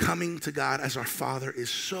 coming to God as our Father is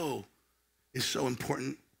so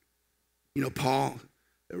important. You know, Paul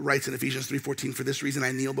writes in Ephesians 3:14, for this reason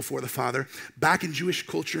I kneel before the Father. Back in Jewish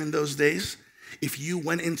culture in those days, if you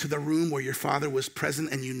went into the room where your father was present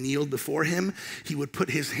and you kneeled before him, he would put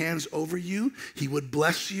his hands over you, he would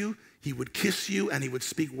bless you, he would kiss you, and he would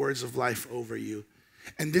speak words of life over you.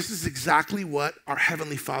 And this is exactly what our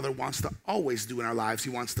Heavenly Father wants to always do in our lives. He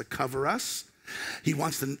wants to cover us. He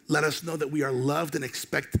wants to let us know that we are loved and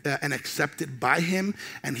accepted by him,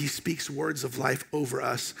 and he speaks words of life over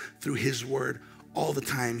us through his word all the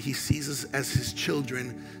time. He sees us as his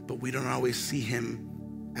children, but we don't always see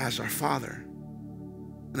him as our Father.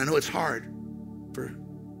 And I know it's hard for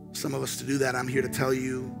some of us to do that. I'm here to tell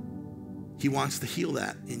you, he wants to heal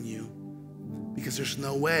that in you, because there's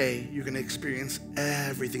no way you're going to experience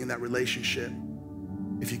everything in that relationship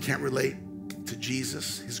if you can't relate to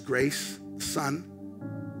Jesus, his grace, the Son,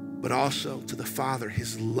 but also to the Father,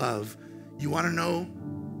 his love. You want to know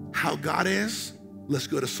how God is? Let's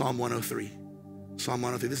go to Psalm 103. Psalm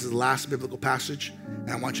 103, this is the last biblical passage, and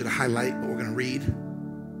I want you to highlight what we're going to read.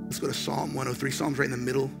 Let's go to Psalm 103. Psalm's right in the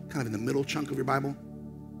middle, kind of in the middle chunk of your Bible,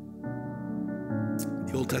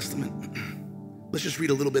 the Old Testament. Let's just read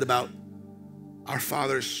a little bit about our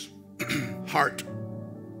Father's heart.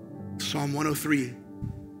 Psalm 103,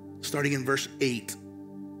 starting in verse 8.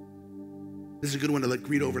 This is a good one to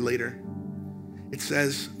read over later. It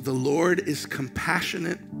says, the Lord is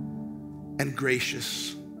compassionate and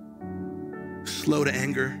gracious, slow to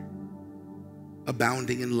anger,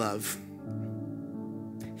 abounding in love.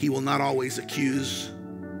 He will not always accuse,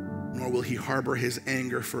 nor will he harbor his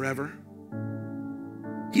anger forever.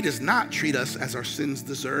 He does not treat us as our sins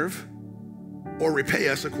deserve, or repay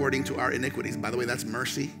us according to our iniquities. By the way, that's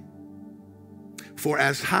mercy. For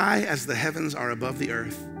as high as the heavens are above the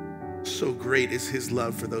earth, so great is his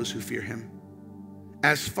love for those who fear him.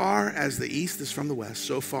 As far as the east is from the west,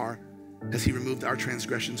 so far has he removed our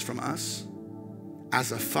transgressions from us.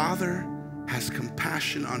 As a father has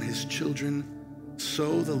compassion on his children,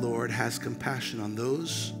 so the Lord has compassion on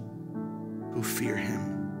those who fear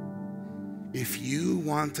him. If you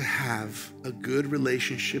want to have a good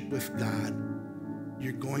relationship with God,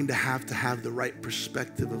 you're going to have the right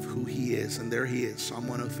perspective of who he is. And there he is, Psalm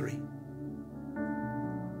 103.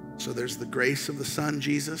 So there's the grace of the Son,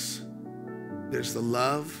 Jesus. There's the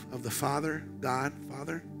love of the Father, God,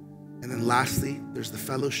 Father. And then lastly, there's the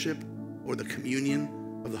fellowship or the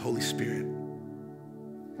communion of the Holy Spirit.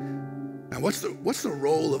 Now, what's the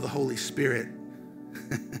role of the Holy Spirit?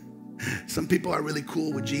 Some people are really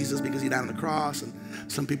cool with Jesus because he died on the cross, and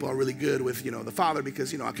some people are really good with, the Father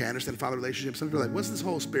because, okay, I understand the Father relationship. Some people are like, what's this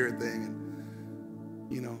whole Spirit thing?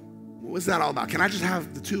 And, what's that all about? Can I just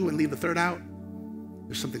have the two and leave the third out?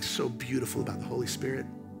 There's something so beautiful about the Holy Spirit.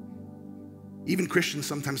 Even Christians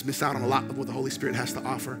sometimes miss out on a lot of what the Holy Spirit has to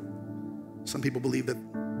offer. Some people believe that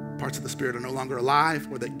parts of the Spirit are no longer alive,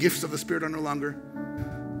 or that gifts of the Spirit are no longer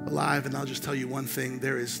alive. And I'll just tell you one thing.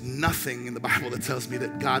 There is nothing in the Bible that tells me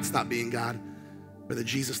that God stopped being God, or that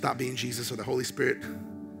Jesus stopped being Jesus, or the Holy Spirit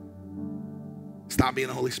stopped being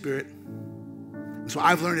the Holy Spirit. And so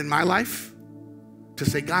I've learned in my life to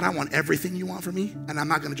say, God, I want everything you want for me, and I'm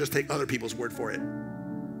not going to just take other people's word for it.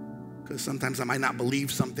 Because sometimes I might not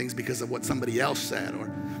believe some things because of what somebody else said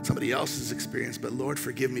or somebody else's experience. But Lord,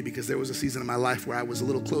 forgive me, because there was a season in my life where I was a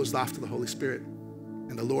little closed off to the Holy Spirit.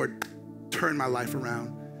 And the Lord turned my life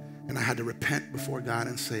around. And I had to repent before God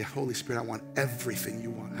and say, Holy Spirit, I want everything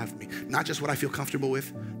you want out of me. Not just what I feel comfortable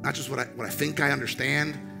with, not just what I think I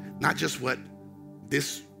understand, not just what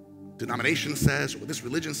this denomination says or what this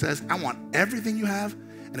religion says. I want everything you have.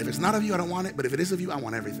 And if it's not of you, I don't want it. But if it is of you, I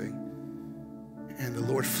want everything. And the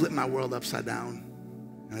Lord flipped my world upside down.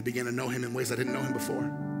 And I began to know him in ways I didn't know him before,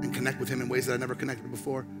 and connect with him in ways that I never connected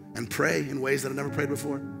before, and pray in ways that I never prayed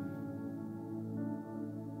before.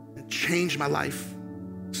 It changed my life,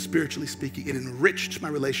 spiritually speaking. It enriched my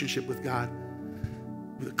relationship with God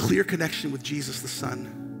with a clear connection with Jesus the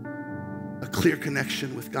Son, a clear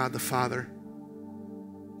connection with God the Father,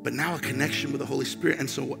 but now a connection with the Holy Spirit. And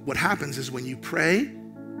so what happens is when you pray,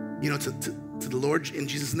 to the Lord in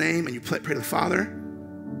Jesus' name, and you pray to the Father,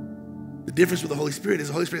 the difference with the Holy Spirit is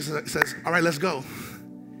the Holy Spirit says, all right, let's go.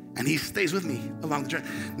 And he stays with me along the journey.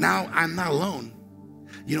 Now I'm not alone.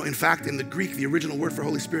 In fact, in the Greek, the original word for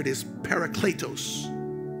Holy Spirit is parakletos,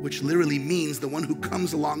 which literally means the one who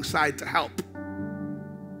comes alongside to help.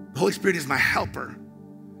 The Holy Spirit is my helper.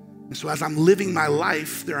 And so as I'm living my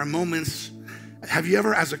life, there are moments. Have you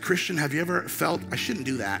ever, as a Christian, felt, I shouldn't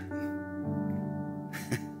do that?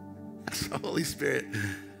 That's the Holy Spirit.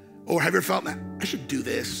 Or have you ever felt that I should do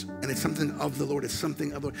this? And it's something of the Lord. It's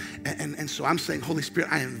something of the Lord. And so I'm saying, Holy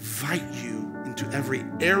Spirit, I invite you into every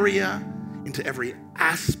area, into every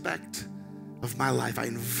aspect of my life. I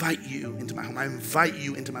invite you into my home. I invite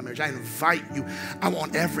you into my marriage. I invite you. I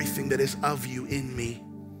want everything that is of you in me.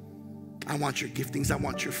 I want your giftings. I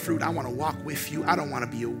want your fruit. I want to walk with you. I don't want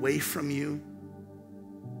to be away from you.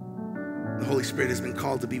 The Holy Spirit has been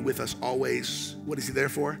called to be with us always. What is he there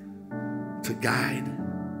for? To guide,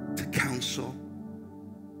 to counsel,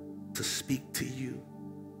 to speak to you,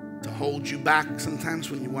 to hold you back sometimes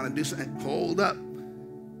when you want to do something. Hold up.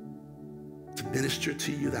 To minister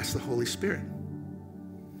to you. That's the Holy Spirit.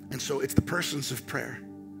 And so it's the persons of prayer.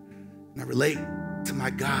 And I relate to my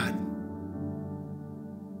God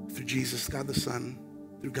through Jesus, God the Son,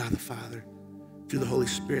 through God the Father, through the Holy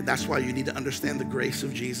Spirit. That's why you need to understand the grace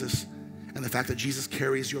of Jesus and the fact that Jesus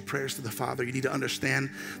carries your prayers to the Father. You need to understand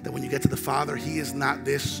that when you get to the Father, he is not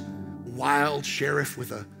this wild sheriff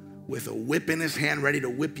with a whip in his hand ready to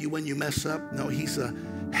whip you when you mess up. No, he's a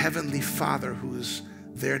heavenly Father who's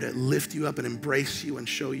there to lift you up and embrace you and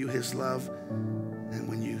show you his love. And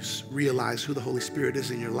when you realize who the Holy Spirit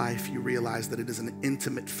is in your life, you realize that it is an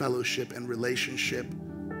intimate fellowship and relationship.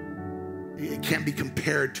 It can't be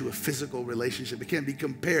compared to a physical relationship. It can't be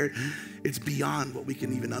compared. It's beyond what we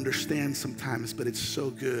can even understand sometimes, but it's so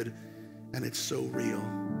good and it's so real.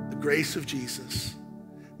 The grace of Jesus.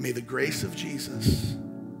 May the grace of Jesus,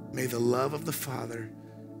 may the love of the Father,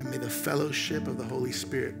 and may the fellowship of the Holy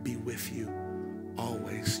Spirit be with you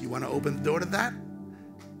always. You want to open the door to that?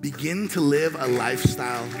 Begin to live a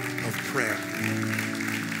lifestyle of prayer.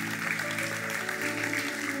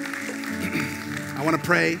 I want to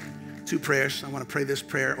pray 2 prayers. I want to pray this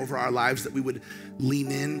prayer over our lives, that we would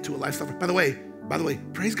lean into a lifestyle. By the way,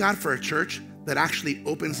 praise God for a church that actually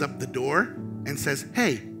opens up the door and says,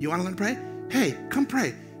 hey, you want to learn to pray? Hey, come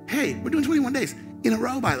pray. Hey, we're doing 21 days in a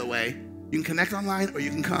row, by the way. You can connect online or you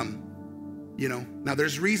can come. Now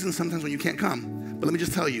there's reasons sometimes when you can't come, but let me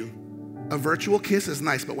just tell you, a virtual kiss is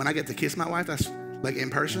nice, but when I get to kiss my wife, that's like in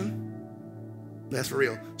person. That's for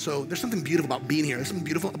real. So there's something beautiful about being here. There's something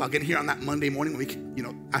beautiful about getting here on that Monday morning when we,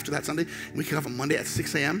 after that Sunday, we kick off on Monday at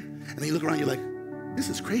 6 a.m. And then you look around, you're like, this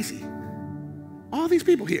is crazy. All these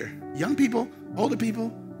people here, young people, older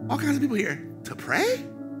people, all kinds of people here to pray?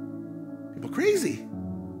 People crazy.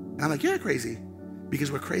 And I'm like, yeah, crazy.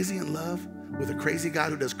 Because we're crazy in love with a crazy God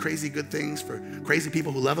who does crazy good things for crazy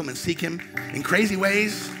people who love him and seek him in crazy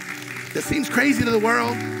ways that seems crazy to the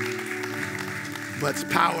world, but it's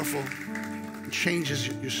powerful. Changes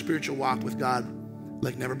your spiritual walk with God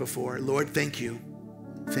like never before. Lord, thank you.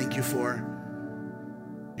 Thank you for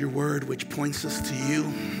your word, which points us to you.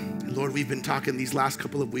 And Lord, we've been talking these last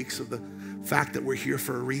couple of weeks of the fact that we're here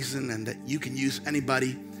for a reason and that you can use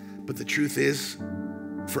anybody. But the truth is,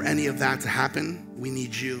 for any of that to happen, we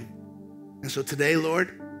need you. And so today,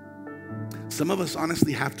 Lord, some of us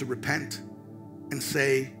honestly have to repent and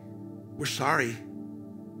say, we're sorry.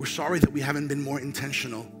 We're sorry that we haven't been more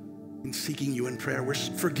intentional in seeking you in prayer.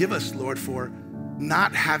 Forgive us, Lord, for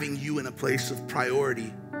not having you in a place of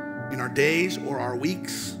priority in our days or our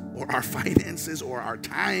weeks or our finances or our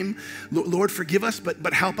time. Lord, forgive us,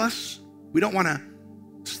 but help us. We don't want to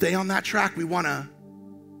stay on that track. We want to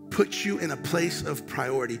put you in a place of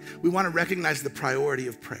priority. We want to recognize the priority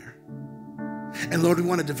of prayer. And Lord, we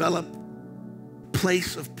want to develop a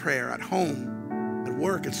place of prayer at home, at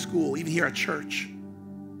work, at school, even here at church.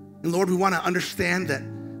 And Lord, we want to understand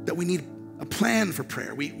that we need a plan for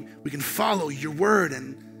prayer. We can follow your word,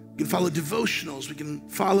 and we can follow devotionals. We can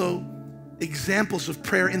follow examples of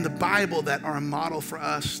prayer in the Bible that are a model for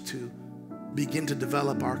us to begin to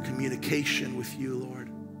develop our communication with you, Lord.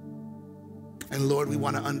 And Lord, we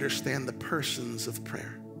want to understand the persons of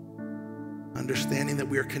prayer, understanding that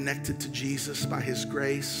we are connected to Jesus by his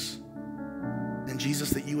grace, and Jesus,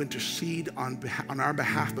 that you intercede on our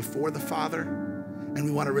behalf before the Father. And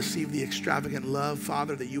we want to receive the extravagant love,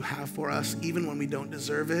 Father, that you have for us, even when we don't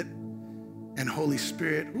deserve it. And Holy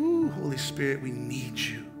Spirit, Holy Spirit, we need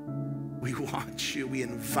you. We want you. We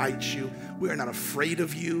invite you. We are not afraid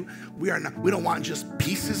of you. We don't want just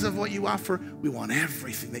pieces of what you offer. We want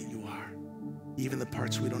everything that you are, even the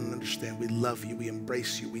parts we don't understand. We love you. We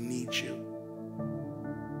embrace you. We need you.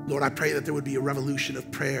 Lord, I pray that there would be a revolution of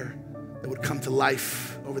prayer that would come to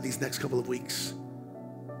life over these next couple of weeks,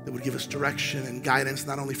 that would give us direction and guidance,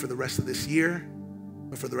 not only for the rest of this year,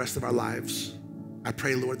 but for the rest of our lives. I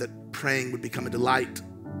pray, Lord, that praying would become a delight,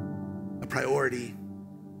 a priority,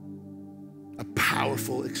 a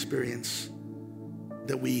powerful experience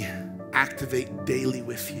that we activate daily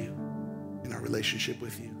with you in our relationship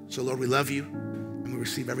with you. So, Lord, we love you, and we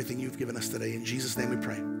receive everything you've given us today. In Jesus' name we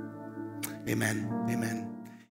pray. Amen. Amen.